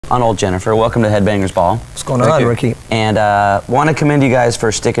on Old Jennifer. Welcome to Headbangers Ball. What's going on, Ricky? And want to commend you guys for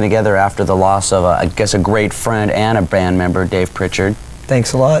sticking together after the loss of, I guess, a great friend and a band member, Dave Pritchard.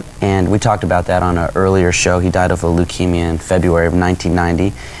 Thanks a lot. And we talked about that on an earlier show. He died of a leukemia in February of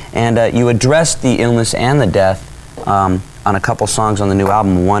 1990. And you addressed the illness and the death on a couple songs on the new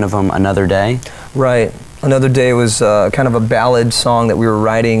album, one of them, Another Day. Right. Another Day was kind of a ballad song that we were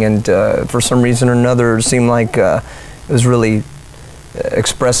writing, and for some reason or another it seemed like it was really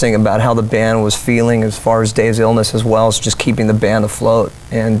expressing about how the band was feeling as far as Dave's illness, as well as just keeping the band afloat.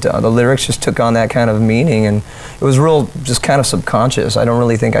 And the lyrics just took on that kind of meaning, and it was real, just kind of subconscious. I don't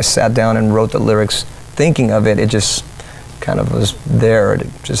really think I sat down and wrote the lyrics thinking of it. It just kind of was there. It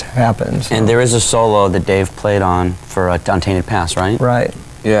just happened. So. And there is a solo that Dave played on for Untainted Past, right? Right.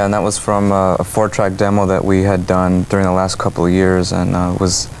 Yeah, and that was from a 4-track demo that we had done during the last couple of years, and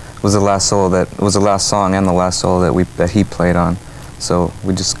was the last solo was the last song and the last solo that he played on. So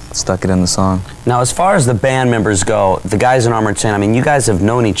we just stuck it in the song. Now, as far as the band members go, the guys in Armored Saint, I mean, you guys have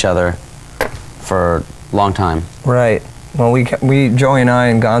known each other for a long time. Right. Well, Joey and I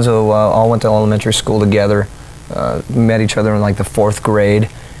and Gonzo all went to elementary school together. Met each other in like the 4th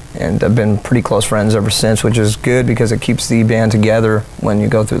grade, and have been pretty close friends ever since, which is good because it keeps the band together when you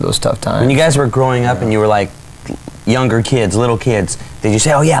go through those tough times. When you guys were growing up and you were like younger kids, little kids, did you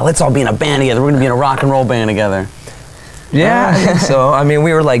say, oh yeah, let's all be in a band together, we're going to be in a rock and roll band together? Yeah, I think so. I mean,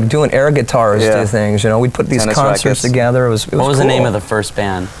 we were like doing air guitars to things, you know. We'd put these concerts together. It was what was cool. The name of the first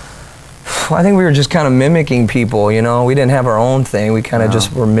band? Well, I think we were just kind of mimicking people, you know. We didn't have our own thing. We kind of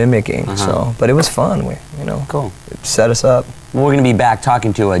just were mimicking. So, but it was fun. Cool. It set us up. Well, we're going to be back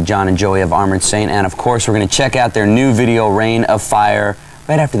talking to John and Joey of Armored Saint, and of course, we're going to check out their new video, Rain of Fire,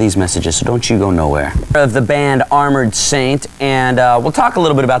 right after these messages. So don't you go nowhere. Of the band Armored Saint, and we'll talk a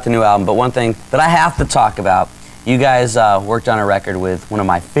little bit about the new album. But one thing that I have to talk about. You guys worked on a record with one of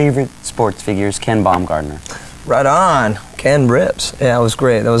my favorite sports figures, Ken Baumgartner. Right on. Ken rips. Yeah, it was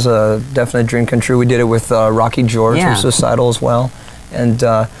great. That was a definite dream come true. We did it with Rocky George, who's suicidal as well. And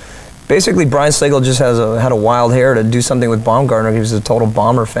basically, Brian Slagle just had a wild hair to do something with Baumgartner. He was a total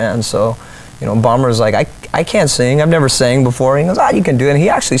Bomber fan. So, you know, Bomber was like, I can't sing. I've never sang before. He goes, you can do it. And he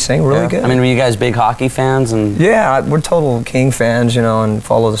actually sang really good. I mean, were you guys big hockey fans? And yeah, we're total King fans, you know, and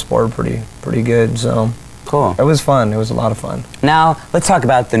follow the sport pretty good. So. Cool. It was fun. It was a lot of fun. Now, let's talk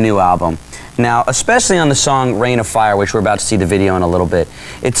about the new album. Now, especially on the song Rain of Fire, which we're about to see the video in a little bit,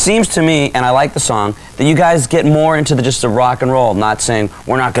 it seems to me, and I like the song, that you guys get more into just the rock and roll, not saying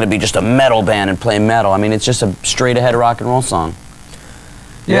we're not going to be just a metal band and play metal. I mean, it's just a straight-ahead rock and roll song.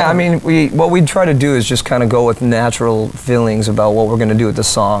 Yeah, I mean, what we try to do is just kind of go with natural feelings about what we're going to do with the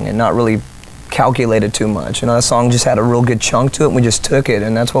song and not really calculate it too much. You know, that song just had a real good chunk to it, and we just took it,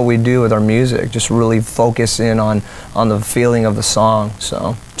 and that's what we do with our music. Just really focus in on the feeling of the song.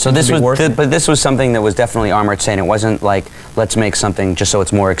 So this was, but this was something that was definitely Armored Saint. It wasn't like, let's make something just so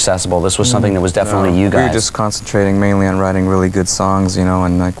it's more accessible. This was something that was definitely you guys. We were just concentrating mainly on writing really good songs, you know,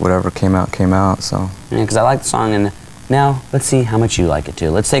 and like whatever came out, so. Yeah, because I like the song, and now let's see how much you like it too.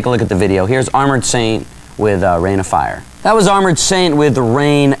 Let's take a look at the video. Here's Armored Saint with Rain of Fire. That was Armored Saint with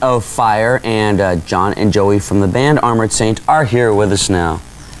Rain of Fire, and John and Joey from the band Armored Saint are here with us now.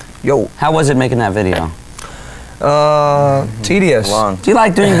 Yo. How was it making that video? Tedious. Long. Do you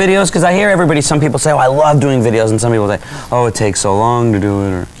like doing videos? Because I hear some people say, oh, I love doing videos, and some people say, oh, it takes so long to do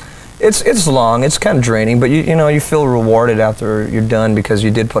it. Or It's long, it's kind of draining, but you know, you feel rewarded after you're done because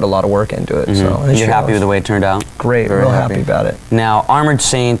you did put a lot of work into it. So you're happy with the way it turned out? Great, real happy about it. Now, Armored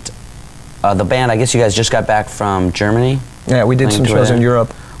Saint, the band, I guess you guys just got back from Germany? Yeah, we did some shows in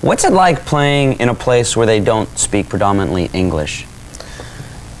Europe. What's it like playing in a place where they don't speak predominantly English?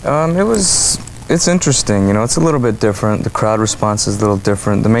 It's interesting, you know, it's a little bit different. The crowd response is a little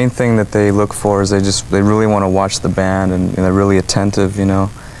different. The main thing that they look for is they really want to watch the band, and they're really attentive, you know.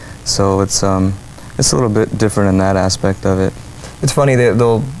 So it's a little bit different in that aspect of it. It's funny that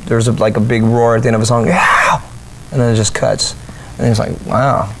there's like a big roar at the end of a song, yeah, and then it just cuts. And it's like,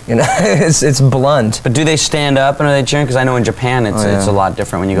 wow, you know, it's blunt. But do they stand up and are they cheering? Because I know in Japan it's a lot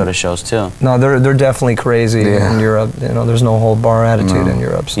different when you go to shows too. No, they're definitely crazy in Europe. You know, there's no hold bar attitude in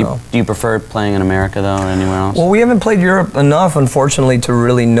Europe. So. Do you prefer playing in America though, or anywhere else? Well, we haven't played Europe enough, unfortunately, to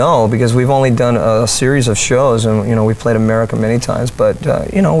really know, because we've only done a series of shows, and you know, we've played America many times.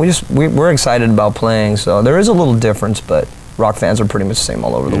 But you know, we're excited about playing. So there is a little difference, but rock fans are pretty much the same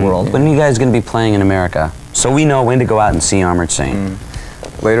all over the world. When are you guys going to be playing in America? So we know when to go out and see Armored Saint.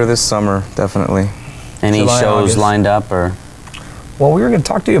 Later this summer, definitely. Any shows lined up, or? Well, we were going to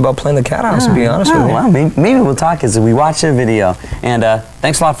talk to you about playing the Cat House, to be honest with you. Well, maybe we'll talk as we watch the video. And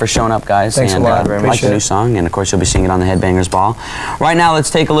thanks a lot for showing up, guys. Thanks and, a lot. I like the new song, and of course you'll be singing on the Headbangers Ball. Right now, let's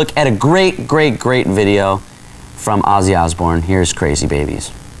take a look at a great video from Ozzy Osbourne. Here's Crazy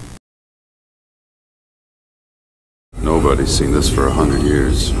Babies. Nobody's seen this for 100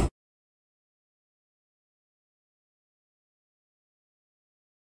 years.